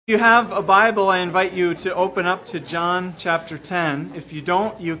If you have a Bible, I invite you to open up to John chapter 10. If you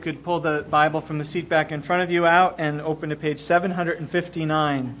don't, you could pull the Bible from the seat back in front of you out and open to page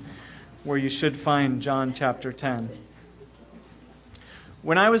 759, where you should find John chapter 10.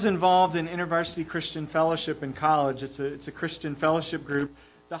 When I was involved in InterVarsity Christian Fellowship in college, it's a Christian fellowship group,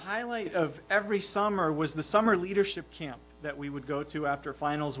 the highlight of every summer was the summer leadership camp that we would go to after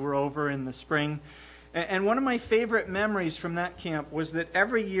finals were over in the spring. And one of my favorite memories from that camp was that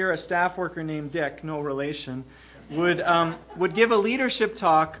every year a staff worker named Dick, no relation, would give a leadership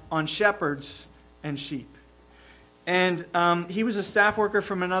talk on shepherds and sheep. And he was a staff worker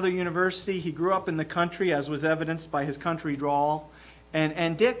from another university. He grew up in the country, as was evidenced by his country drawl.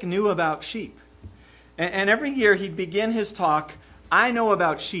 And Dick knew about sheep. And every year he'd begin his talk, "I know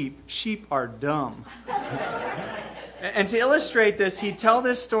about sheep. Sheep are dumb." And to illustrate this, he'd tell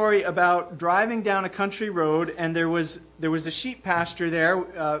this story about driving down a country road, and there was a sheep pasture there,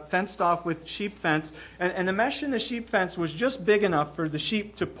 fenced off with sheep fence, and the mesh in the sheep fence was just big enough for the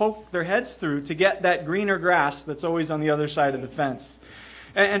sheep to poke their heads through to get that greener grass that's always on the other side of the fence.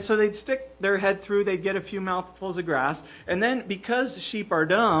 And so they'd stick their head through, they'd get a few mouthfuls of grass, and then because sheep are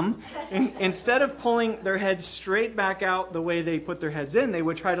dumb, instead of pulling their heads straight back out the way they put their heads in, they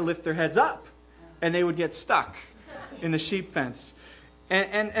would try to lift their heads up, and they would get stuck in the sheep fence.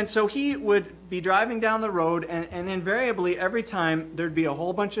 And so he would be driving down the road, and invariably every time there'd be a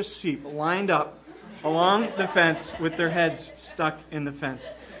whole bunch of sheep lined up along the fence with their heads stuck in the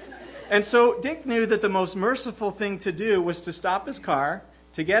fence. And so Dick knew that the most merciful thing to do was to stop his car,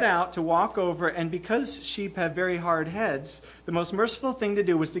 to get out, to walk over, and because sheep have very hard heads, the most merciful thing to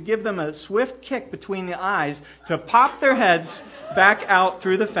do was to give them a swift kick between the eyes to pop their heads back out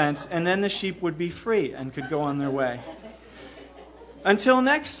through the fence, and then the sheep would be free and could go on their way. Until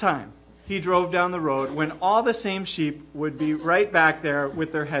next time he drove down the road, when all the same sheep would be right back there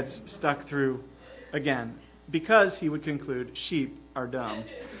with their heads stuck through again, because he would conclude sheep are dumb.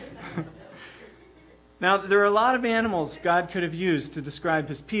 Now, there are a lot of animals God could have used to describe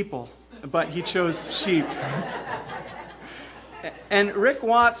his people, but he chose sheep. And Rick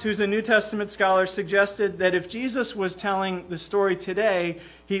Watts, who's a New Testament scholar, suggested that if Jesus was telling the story today,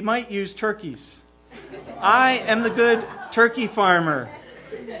 he might use turkeys. "I am the good turkey farmer.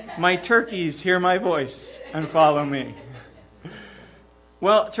 My turkeys hear my voice and follow me."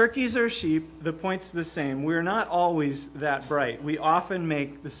 Well, turkeys or sheep, the point's the same. We're not always that bright. We often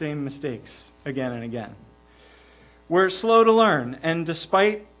make the same mistakes again and again. We're slow to learn, and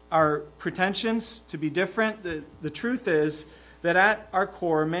despite our pretensions to be different, the truth is that at our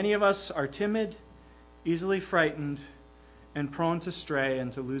core, many of us are timid, easily frightened, and prone to stray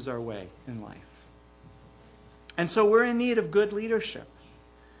and to lose our way in life. And so we're in need of good leadership.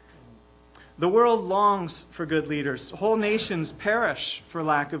 The world longs for good leaders. Whole nations perish for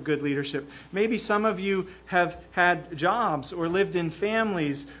lack of good leadership. Maybe some of you have had jobs or lived in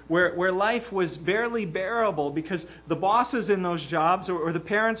families where life was barely bearable because the bosses in those jobs or the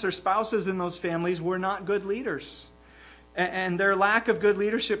parents or spouses in those families were not good leaders. And their lack of good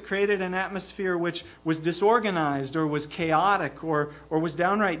leadership created an atmosphere which was disorganized or was chaotic or was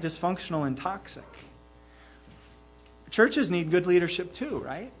downright dysfunctional and toxic. Churches need good leadership too,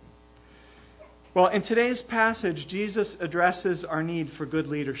 right? Well, in today's passage, Jesus addresses our need for good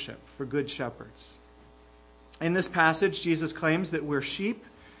leadership, for good shepherds. In this passage, Jesus claims that we're sheep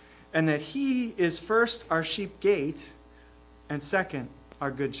and that he is first our sheep gate and second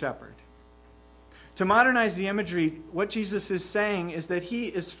our good shepherd. To modernize the imagery, what Jesus is saying is that he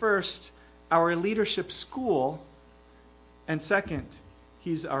is first our leadership school and second,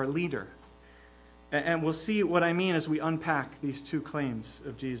 he's our leader. And we'll see what I mean as we unpack these two claims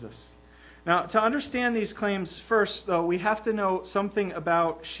of Jesus. Now, to understand these claims first, though, we have to know something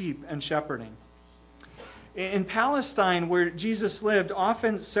about sheep and shepherding. In Palestine, where Jesus lived,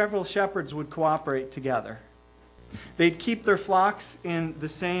 often several shepherds would cooperate together. They'd keep their flocks in the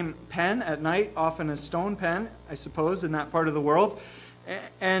same pen at night, often a stone pen, I suppose, in that part of the world.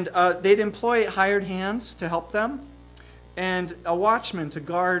 And they'd employ hired hands to help them and a watchman to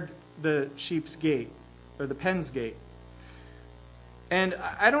guard the sheep's gate, or the pen's gate. And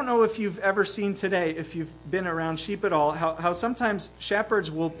I don't know if you've ever seen today, if you've been around sheep at all, how sometimes shepherds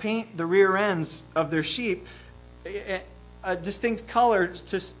will paint the rear ends of their sheep a distinct color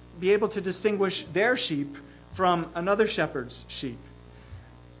to be able to distinguish their sheep from another shepherd's sheep.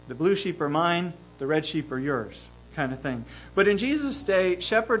 The blue sheep are mine, the red sheep are yours, kind of thing. But in Jesus' day,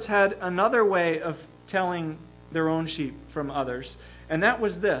 shepherds had another way of telling their own sheep from others, and that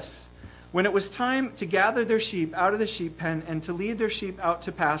was this. When it was time to gather their sheep out of the sheep pen and to lead their sheep out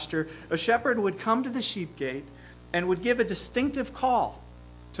to pasture, a shepherd would come to the sheep gate and would give a distinctive call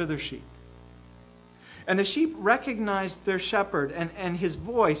to their sheep. And the sheep recognized their shepherd and his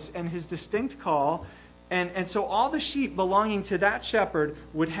voice and his distinct call. And so all the sheep belonging to that shepherd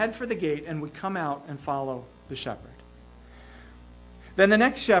would head for the gate and would come out and follow the shepherd. Then the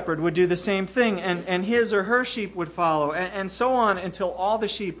next shepherd would do the same thing, and his or her sheep would follow, and so on until all the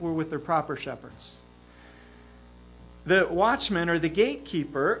sheep were with their proper shepherds. The watchman, or the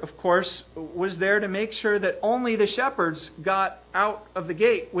gatekeeper, of course, was there to make sure that only the shepherds got out of the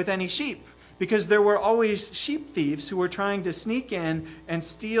gate with any sheep, because there were always sheep thieves who were trying to sneak in and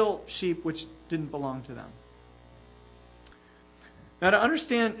steal sheep which didn't belong to them. Now, to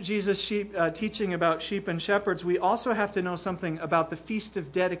understand Jesus' teaching about sheep and shepherds, we also have to know something about the Feast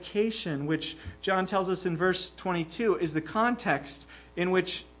of Dedication, which John tells us in verse 22 is the context in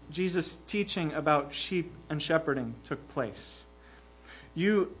which Jesus' teaching about sheep and shepherding took place.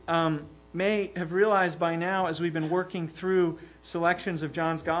 You may have realized by now, as we've been working through selections of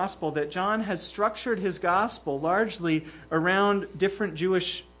John's Gospel, that John has structured his Gospel largely around different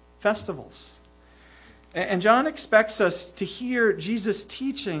Jewish festivals. And John expects us to hear Jesus'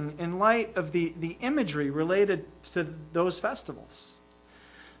 teaching in light of the imagery related to those festivals.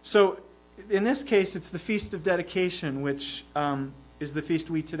 So, in this case, it's the Feast of Dedication, which is the feast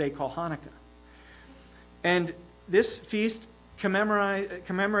we today call Hanukkah. And this feast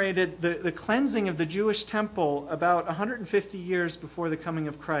commemorated the cleansing of the Jewish temple about 150 years before the coming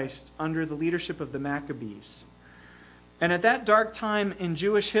of Christ under the leadership of the Maccabees. And at that dark time in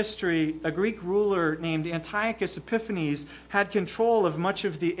Jewish history, a Greek ruler named Antiochus Epiphanes had control of much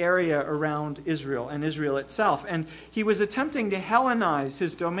of the area around Israel and Israel itself. And he was attempting to Hellenize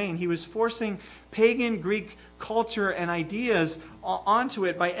his domain. He was forcing pagan Greek culture and ideas onto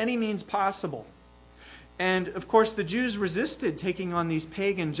it by any means possible. And of course, the Jews resisted taking on these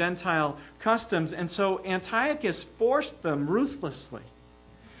pagan Gentile customs, and so Antiochus forced them ruthlessly.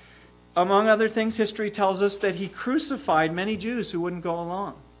 Among other things, history tells us that he crucified many Jews who wouldn't go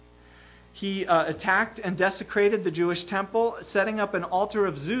along. He attacked and desecrated the Jewish temple, setting up an altar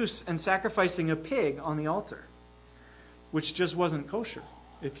of Zeus and sacrificing a pig on the altar, which just wasn't kosher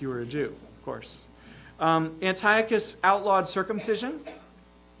if you were a Jew, of course. Antiochus outlawed circumcision,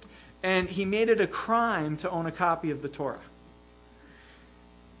 and he made it a crime to own a copy of the Torah.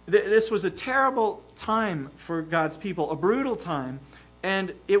 This was a terrible time for God's people, a brutal time.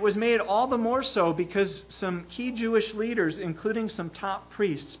 And it was made all the more so because some key Jewish leaders, including some top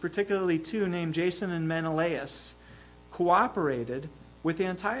priests, particularly two named Jason and Menelaus, cooperated with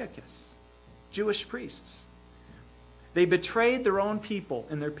Antiochus, Jewish priests. They betrayed their own people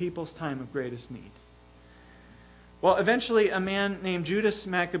in their people's time of greatest need. Well, eventually a man named Judas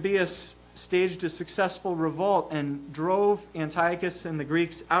Maccabeus staged a successful revolt and drove Antiochus and the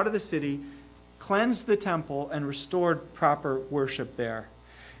Greeks out of the city, cleansed the temple, and restored proper worship there.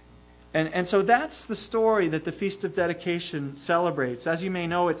 And so that's the story that the Feast of Dedication celebrates. As you may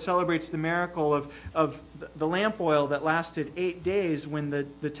know, it celebrates the miracle of the lamp oil that lasted 8 days when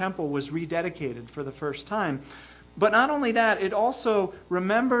the temple was rededicated for the first time. But not only that, it also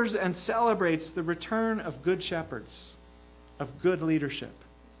remembers and celebrates the return of good shepherds, of good leadership,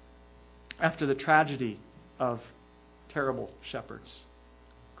 after the tragedy of terrible shepherds,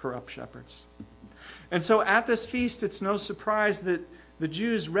 corrupt shepherds. And so at this feast, it's no surprise that the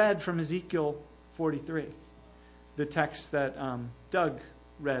Jews read from Ezekiel 43, the text that Doug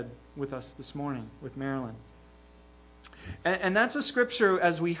read with us this morning with Marilyn. And that's a scripture,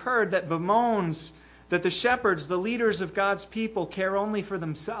 as we heard, that bemoans that the shepherds, the leaders of God's people, care only for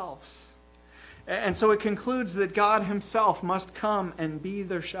themselves. And so it concludes that God himself must come and be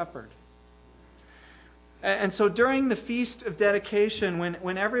their shepherd. And so during the Feast of Dedication,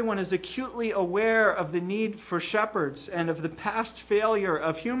 when everyone is acutely aware of the need for shepherds and of the past failure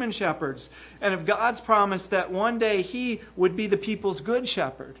of human shepherds and of God's promise that one day he would be the people's good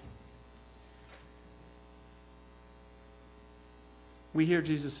shepherd, we hear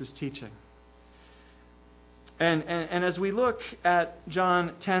Jesus' teaching. And as we look at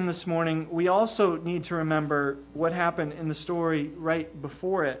John 10 this morning, we also need to remember what happened in the story right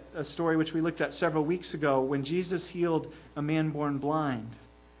before it, a story which we looked at several weeks ago when Jesus healed a man born blind.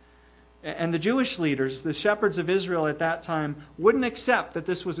 And the Jewish leaders, the shepherds of Israel at that time, wouldn't accept that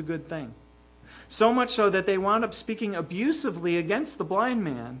this was a good thing. So much so that they wound up speaking abusively against the blind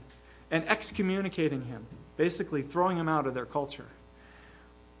man and excommunicating him, basically throwing him out of their culture.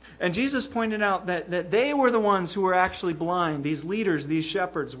 And Jesus pointed out that they were the ones who were actually blind. These leaders, these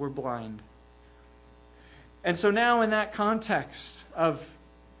shepherds, were blind. And so now in that context of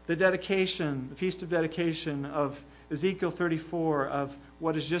the dedication, the Feast of Dedication, of Ezekiel 34, of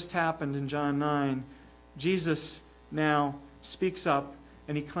what has just happened in John 9, Jesus now speaks up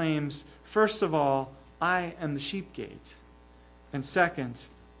and he claims, first of all, I am the sheep gate. And second,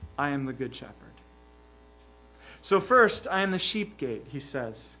 I am the good shepherd. So first, I am the sheep gate, he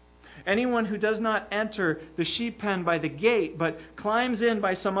says. Anyone who does not enter the sheep pen by the gate, but climbs in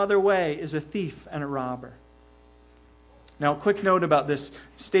by some other way, is a thief and a robber. Now, a quick note about this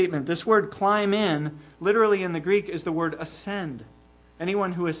statement. This word climb in, literally in the Greek, is the word ascend.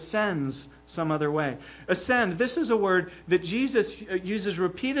 Anyone who ascends some other way. Ascend, this is a word that Jesus uses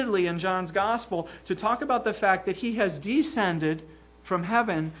repeatedly in John's Gospel to talk about the fact that he has descended from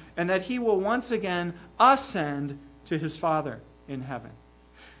heaven and that he will once again ascend to his Father in heaven.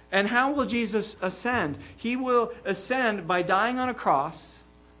 And how will Jesus ascend? He will ascend by dying on a cross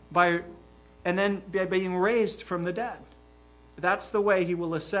and then by being raised from the dead. That's the way he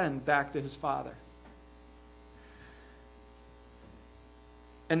will ascend back to his Father.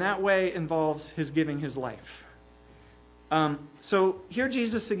 And that way involves his giving his life. So hear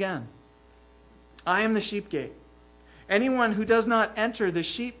Jesus again. I am the sheep gate. Anyone who does not enter the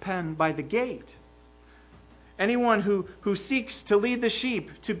sheep pen by the gate, anyone who seeks to lead the sheep,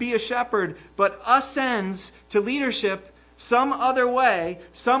 to be a shepherd, but ascends to leadership some other way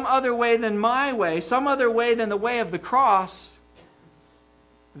than my way, some other way than the way of the cross,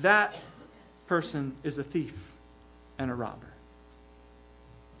 that person is a thief and a robber.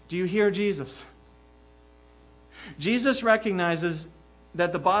 Do you hear Jesus? Jesus recognizes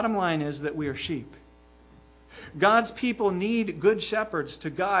that the bottom line is that we are sheep. God's people need good shepherds to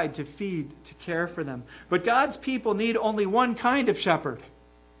guide, to feed, to care for them. But God's people need only one kind of shepherd.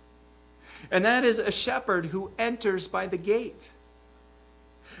 And that is a shepherd who enters by the gate.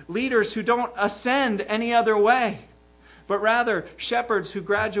 Leaders who don't ascend any other way, but rather shepherds who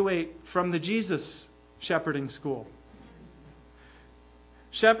graduate from the Jesus shepherding school.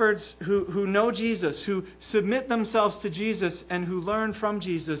 Shepherds who know Jesus, who submit themselves to Jesus, and who learn from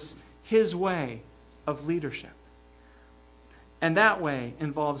Jesus his way of leadership. And that way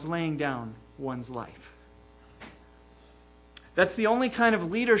involves laying down one's life. That's the only kind of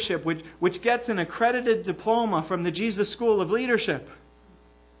leadership which gets an accredited diploma from the Jesus School of Leadership.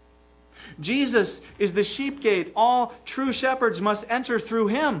 Jesus is the sheep gate. All true shepherds must enter through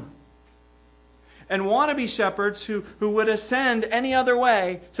him. And wannabe shepherds who would ascend any other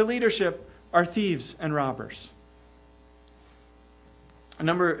way to leadership are thieves and robbers. A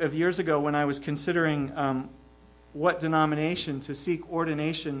number of years ago, when I was considering what denomination to seek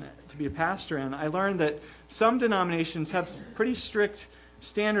ordination to be a pastor in, I learned that some denominations have pretty strict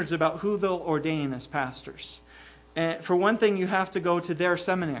standards about who they'll ordain as pastors. And for one thing, you have to go to their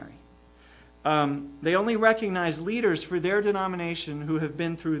seminary. They only recognize leaders for their denomination who have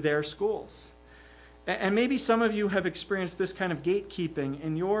been through their schools. And maybe some of you have experienced this kind of gatekeeping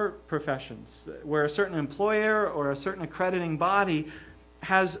in your professions, where a certain employer or a certain accrediting body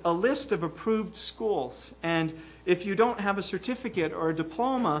has a list of approved schools. And if you don't have a certificate or a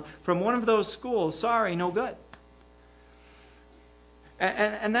diploma from one of those schools, sorry, no good.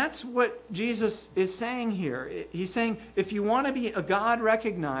 And that's what Jesus is saying here. He's saying, if you want to be a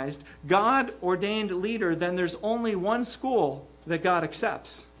God-recognized, God-ordained leader, then there's only one school that God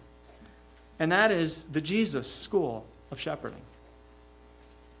accepts. And that is the Jesus School of Shepherding.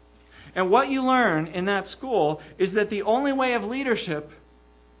 And what you learn in that school is that the only way of leadership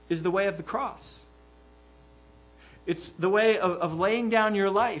is the way of the cross. It's the way of laying down your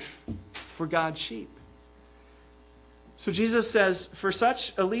life for God's sheep. So Jesus says, for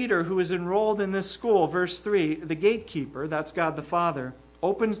such a leader who is enrolled in this school, verse 3, the gatekeeper, that's God the Father,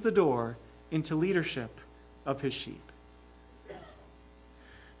 opens the door into leadership of his sheep.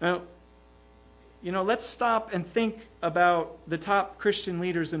 Now, let's stop and think about the top Christian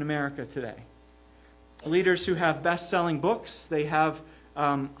leaders in America today. Leaders who have best-selling books. They have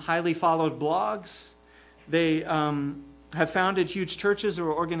highly followed blogs. They have founded huge churches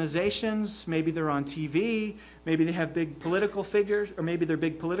or organizations. Maybe they're on TV. Maybe they have big political figures, or maybe they're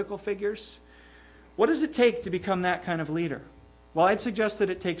big political figures. What does it take to become that kind of leader? Well, I'd suggest that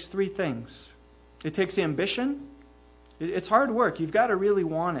it takes three things. It takes ambition. It's hard work. You've got to really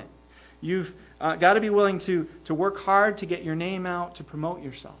want it. You've got to be willing to work hard to get your name out, to promote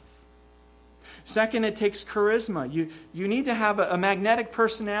yourself. Second, it takes charisma. You need to have a magnetic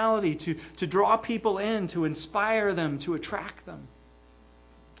personality to draw people in, to inspire them, to attract them.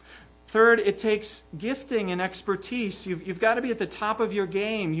 Third, it takes gifting and expertise. You've got to be at the top of your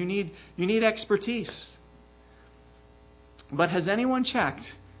game. You need expertise. But has anyone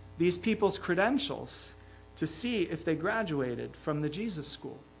checked these people's credentials to see if they graduated from the Jesus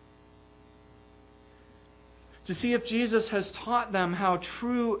School? To see if Jesus has taught them how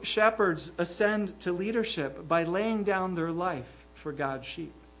true shepherds ascend to leadership by laying down their life for God's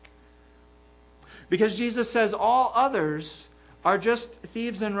sheep. Because Jesus says all others are just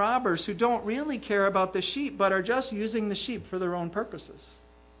thieves and robbers who don't really care about the sheep, but are just using the sheep for their own purposes.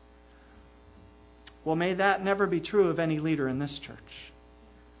 Well, may that never be true of any leader in this church.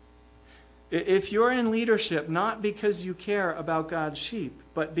 If you're in leadership, not because you care about God's sheep,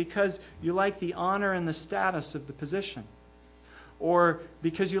 but because you like the honor and the status of the position, or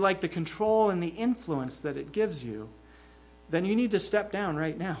because you like the control and the influence that it gives you, then you need to step down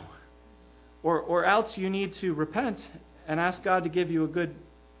right now. Or else you need to repent and ask God to give you a good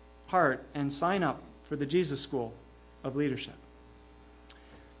heart and sign up for the Jesus School of Leadership.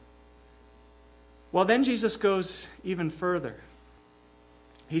 Well, then Jesus goes even further.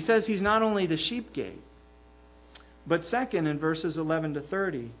 He says he's not only the sheep gate, but second, in verses 11 to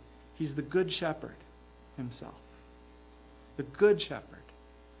 30, he's the good shepherd himself. The good shepherd.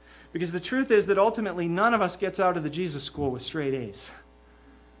 Because the truth is that ultimately none of us gets out of the Jesus School with straight A's.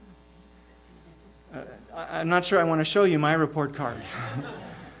 I'm not sure I want to show you my report card.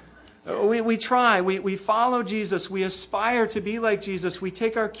 We try. We follow Jesus. We aspire to be like Jesus. We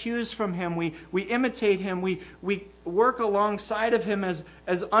take our cues from him. We imitate him. We work alongside of him as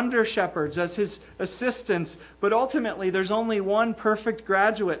under-shepherds, as his assistants. But ultimately, there's only one perfect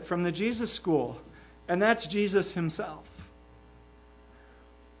graduate from the Jesus School, and that's Jesus himself.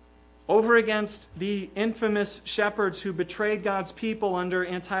 Over against the infamous shepherds who betrayed God's people under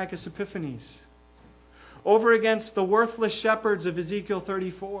Antiochus Epiphanes. Over against the worthless shepherds of Ezekiel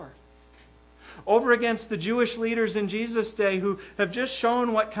 34. Over against the Jewish leaders in Jesus' day who have just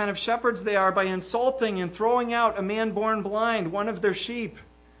shown what kind of shepherds they are by insulting and throwing out a man born blind, one of their sheep.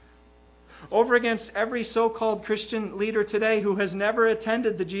 Over against every so-called Christian leader today who has never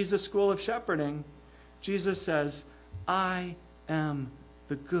attended the Jesus School of Shepherding, Jesus says, I am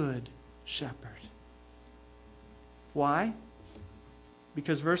the good shepherd. Why?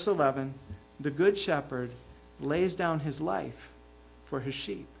 Because verse 11, the good shepherd lays down his life for his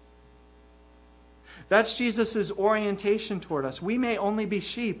sheep. That's Jesus' orientation toward us. We may only be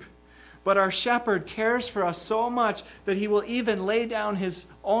sheep, but our shepherd cares for us so much that he will even lay down his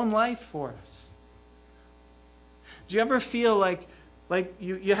own life for us. Do you ever feel like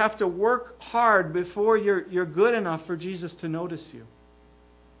you have to work hard before you're good enough for Jesus to notice you?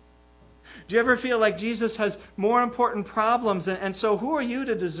 Do you ever feel like Jesus has more important problems, and so who are you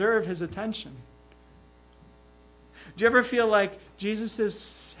to deserve his attention? Do you ever feel like Jesus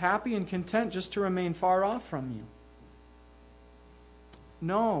is happy and content just to remain far off from you?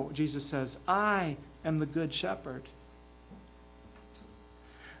 No, Jesus says, I am the good shepherd.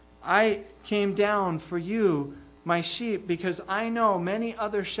 I came down for you, my sheep, because I know many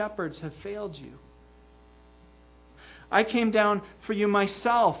other shepherds have failed you. I came down for you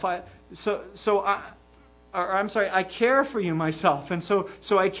myself. I care for you myself. And so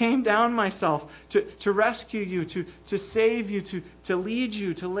I came down myself to rescue you, to save you, to lead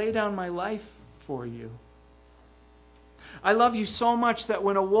you, to lay down my life for you. I love you so much that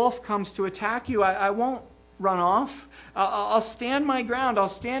when a wolf comes to attack you, I won't run off. I'll stand my ground. I'll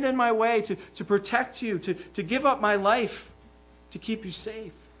stand in my way to protect you, to give up my life, to keep you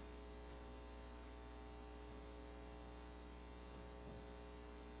safe.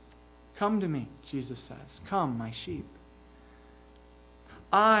 Come to me, Jesus says. Come, my sheep.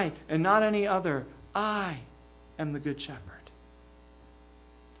 I, and not any other, I am the good shepherd.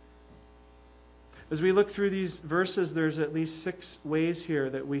 As we look through these verses, there's at least 6 ways here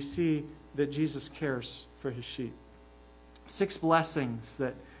that we see that Jesus cares for his sheep. 6 blessings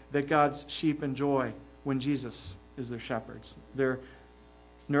that God's sheep enjoy when Jesus is their shepherds. They're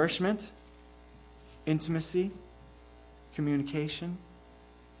nourishment, intimacy, communication,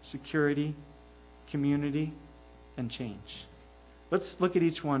 security, community, and change. Let's look at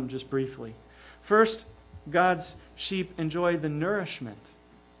each one just briefly. First, God's sheep enjoy the nourishment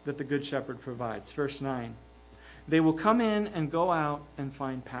that the Good Shepherd provides. Verse 9, they will come in and go out and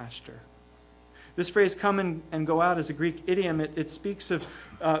find pasture. This phrase, come in and go out, is a Greek idiom. It speaks of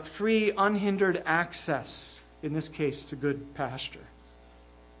free, unhindered access, in this case, to good pasture.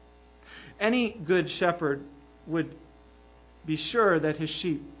 Any good shepherd would be sure that his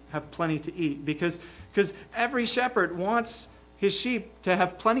sheep have plenty to eat, because every shepherd wants his sheep to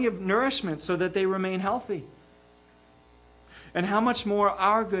have plenty of nourishment so that they remain healthy. And how much more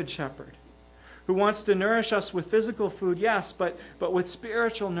our good shepherd, who wants to nourish us with physical food, yes, but with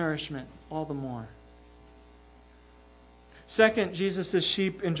spiritual nourishment all the more. Second, Jesus'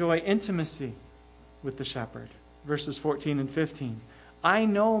 sheep enjoy intimacy with the shepherd. Verses 14 and 15. I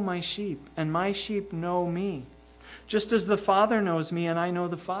know my sheep, and my sheep know me, just as the Father knows me, and I know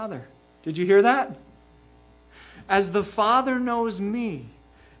the Father. Did you hear that? As the Father knows me,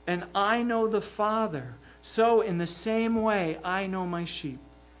 and I know the Father, so in the same way I know my sheep,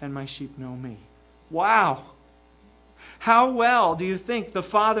 and my sheep know me. Wow! How well do you think the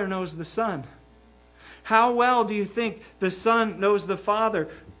Father knows the Son? How well do you think the Son knows the Father?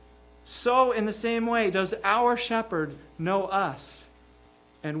 So in the same way does our shepherd know us,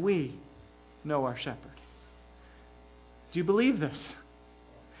 and we know our shepherd. Do you believe this?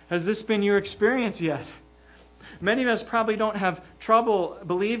 Has this been your experience yet? Many of us probably don't have trouble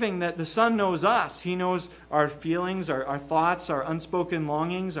believing that the Son knows us. He knows our feelings, our thoughts, our unspoken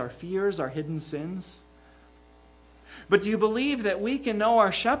longings, our fears, our hidden sins. But do you believe that we can know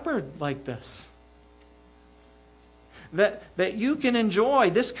our shepherd like this? That you can enjoy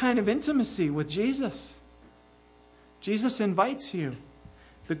this kind of intimacy with Jesus? Jesus invites you.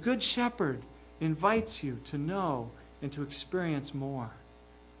 The Good Shepherd invites you to know and to experience more.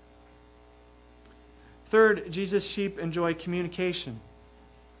 Third, Jesus' sheep enjoy communication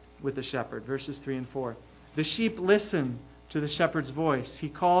with the shepherd, verses 3 and 4. The sheep listen to the shepherd's voice. He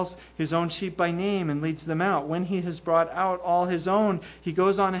calls his own sheep by name and leads them out. When he has brought out all his own, he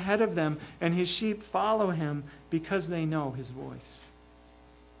goes on ahead of them, and his sheep follow him because they know his voice.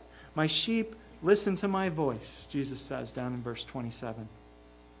 My sheep listen to my voice, Jesus says down in verse 27.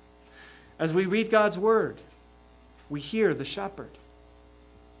 As we read God's word, we hear the shepherd.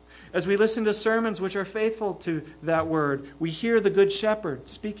 As we listen to sermons which are faithful to that word, we hear the Good Shepherd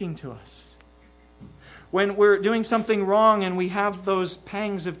speaking to us. When we're doing something wrong and we have those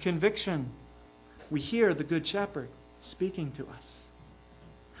pangs of conviction, we hear the Good Shepherd speaking to us.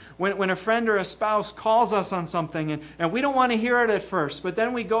 When a friend or a spouse calls us on something and we don't want to hear it at first, but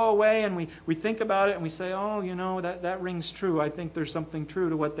then we go away and we think about it and we say, oh, that rings true. I think there's something true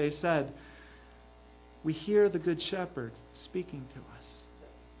to what they said. We hear the Good Shepherd speaking to us.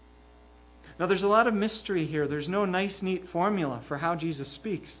 Now, there's a lot of mystery here. There's no nice, neat formula for how Jesus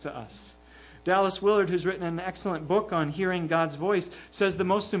speaks to us. Dallas Willard, who's written an excellent book on hearing God's voice, says the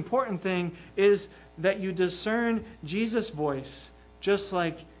most important thing is that you discern Jesus' voice just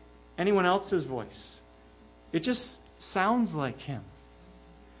like anyone else's voice. It just sounds like him.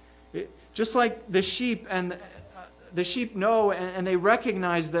 Just like the sheep and the sheep know and they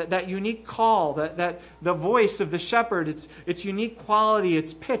recognize that unique call, that the voice of the shepherd, its unique quality,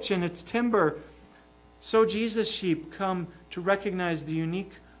 its pitch and its timbre. So Jesus' sheep come to recognize the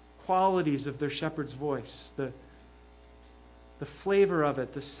unique qualities of their shepherd's voice, the flavor of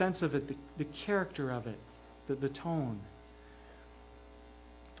it, the sense of it, the character of it, the tone.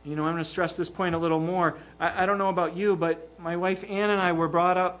 I'm going to stress this point a little more. I don't know about you, but my wife Ann and I were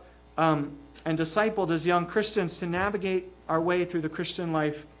brought up and discipled as young Christians to navigate our way through the Christian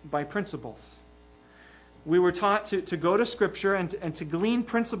life by principles. We were taught to go to Scripture and to glean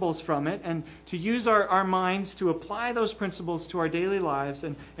principles from it and to use our minds to apply those principles to our daily lives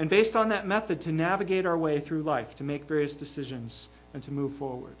and based on that method to navigate our way through life, to make various decisions and to move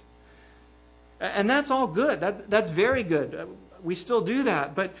forward. And that's all good. That's very good. We still do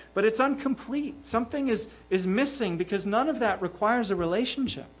that, but it's incomplete. Something is missing because none of that requires a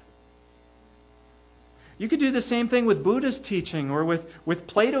relationship. You could do the same thing with Buddha's teaching or with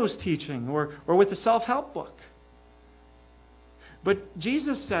Plato's teaching or with the self-help book. But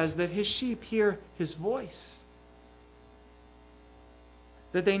Jesus says that his sheep hear his voice.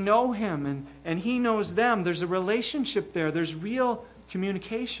 That they know him and he knows them. There's a relationship there. There's real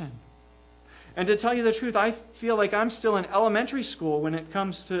communication. And to tell you the truth, I feel like I'm still in elementary school when it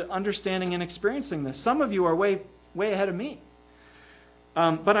comes to understanding and experiencing this. Some of you are way ahead of me.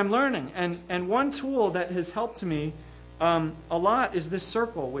 But I'm learning. And one tool that has helped me a lot is this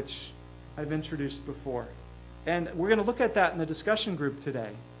circle, which I've introduced before. And we're going to look at that in the discussion group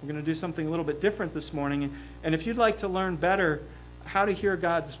today. We're going to do something a little bit different this morning. And if you'd like to learn better how to hear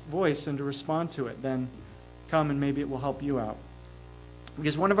God's voice and to respond to it, then come and maybe it will help you out.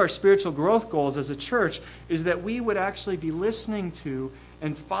 Because one of our spiritual growth goals as a church is that we would actually be listening to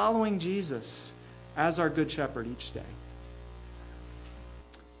and following Jesus as our Good Shepherd each day.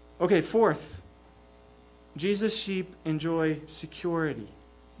 Okay, fourth, Jesus' sheep enjoy security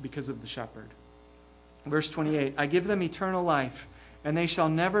because of the shepherd. Verse 28, I give them eternal life, and they shall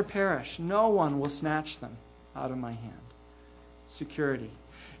never perish. No one will snatch them out of my hand. Security.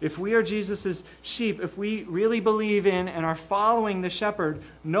 If we are Jesus' sheep, if we really believe in and are following the shepherd,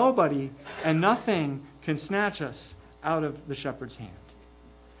 nobody and nothing can snatch us out of the shepherd's hand.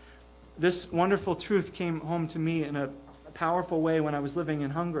 This wonderful truth came home to me in a powerful way when I was living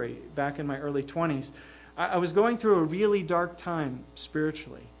in Hungary back in my early 20s. I was going through a really dark time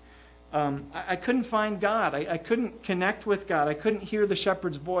spiritually. I couldn't find God. I couldn't connect with God. I couldn't hear the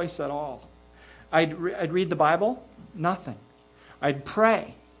shepherd's voice at all. I'd read the Bible, nothing. I'd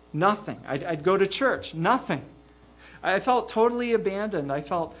pray, nothing. I'd go to church, nothing. I felt totally abandoned. I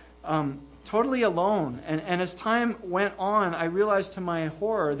felt totally alone. And as time went on, I realized to my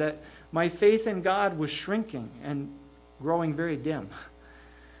horror that my faith in God was shrinking and growing very dim,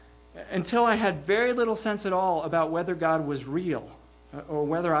 until I had very little sense at all about whether God was real or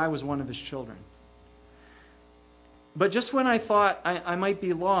whether I was one of his children. But just when I thought I might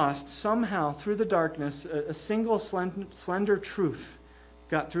be lost, somehow through the darkness, a single slender truth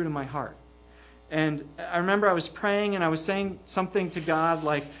got through to my heart. And I remember I was praying and I was saying something to God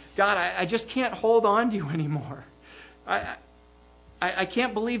like, God, I just can't hold on to you anymore. I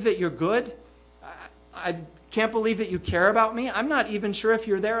can't believe that you're good. I can't believe that you care about me. I'm not even sure if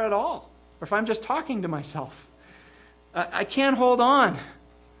you're there at all, or if I'm just talking to myself. I can't hold on.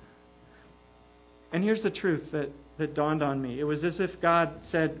 And here's the truth that dawned on me. It was as if God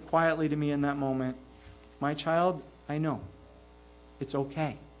said quietly to me in that moment, my child, I know. It's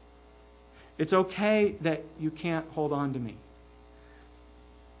okay. It's okay that you can't hold on to me,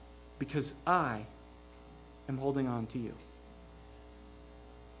 because I am holding on to you.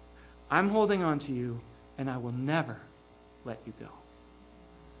 I'm holding on to you, and I will never let you go.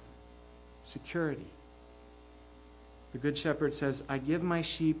 Security. The Good Shepherd says, I give my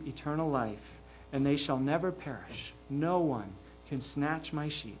sheep eternal life, and they shall never perish. No one can snatch my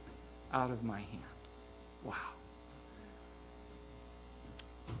sheep out of my hand. Wow.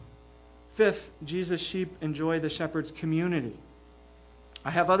 Fifth, Jesus' sheep enjoy the shepherd's community.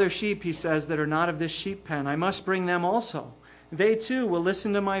 I have other sheep, he says, that are not of this sheep pen. I must bring them also. They too will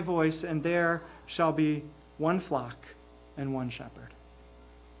listen to my voice, and there shall be one flock and one shepherd.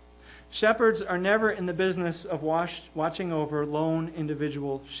 Shepherds are never in the business of watching over lone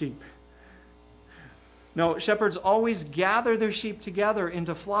individual sheep. No, shepherds always gather their sheep together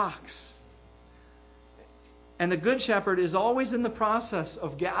into flocks. And the good shepherd is always in the process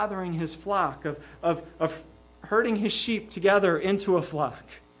of gathering his flock, of herding his sheep together into a flock.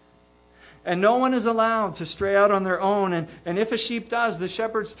 And no one is allowed to stray out on their own. And if a sheep does, the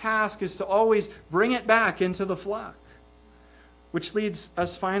shepherd's task is to always bring it back into the flock. Which leads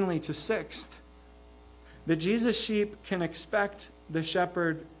us finally to sixth, that Jesus' sheep can expect the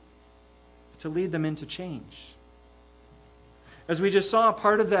shepherd to lead them into change. As we just saw,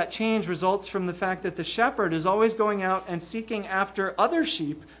 part of that change results from the fact that the shepherd is always going out and seeking after other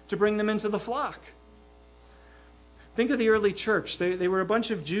sheep to bring them into the flock. Think of the early church. They were a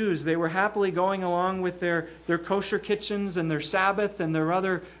bunch of Jews. They were happily going along with their kosher kitchens and their Sabbath and their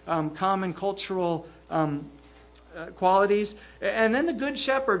other common cultural qualities. And then the good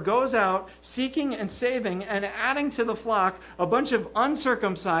shepherd goes out seeking and saving and adding to the flock a bunch of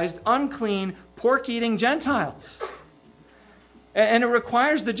uncircumcised, unclean, pork-eating Gentiles. And it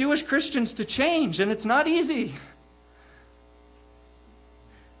requires the Jewish Christians to change, and it's not easy.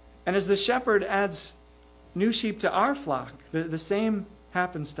 And as the shepherd adds new sheep to our flock, the same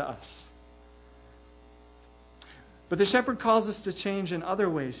happens to us. But the shepherd calls us to change in other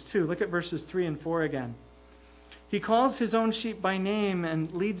ways too. Look at verses 3 and 4 again. He calls his own sheep by name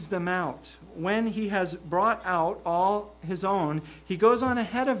and leads them out. When he has brought out all his own, he goes on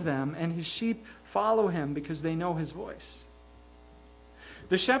ahead of them, and his sheep follow him because they know his voice.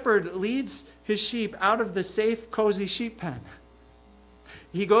 The shepherd leads his sheep out of the safe, cozy sheep pen.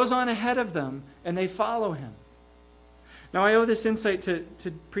 He goes on ahead of them, and they follow him. Now, I owe this insight to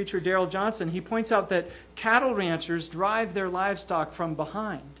preacher Darrell Johnson. He points out that cattle ranchers drive their livestock from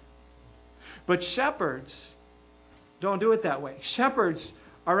behind. But shepherds don't do it that way. Shepherds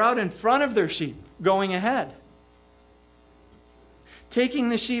are out in front of their sheep, going ahead, taking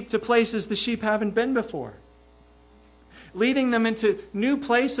the sheep to places the sheep haven't been before, leading them into new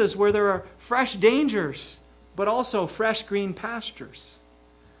places where there are fresh dangers, but also fresh green pastures.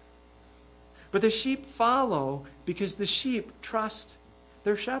 But the sheep follow because the sheep trust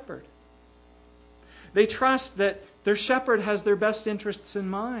their shepherd. They trust that their shepherd has their best interests in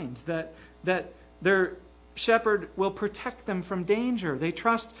mind, that their shepherd will protect them from danger. They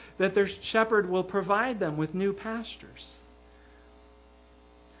trust that their shepherd will provide them with new pastures.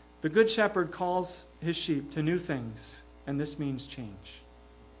 The good shepherd calls his sheep to new things, and this means change.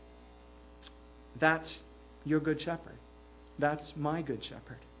 That's your good shepherd. That's my good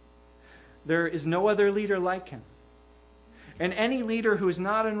shepherd. There is no other leader like him. And any leader who is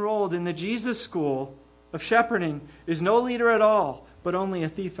not enrolled in the Jesus school of shepherding is no leader at all, but only a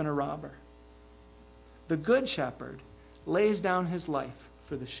thief and a robber. The good shepherd lays down his life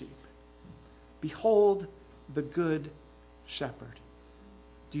for the sheep. Behold the good shepherd.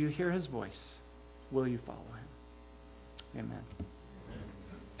 Do you hear his voice? Will you follow him? Amen.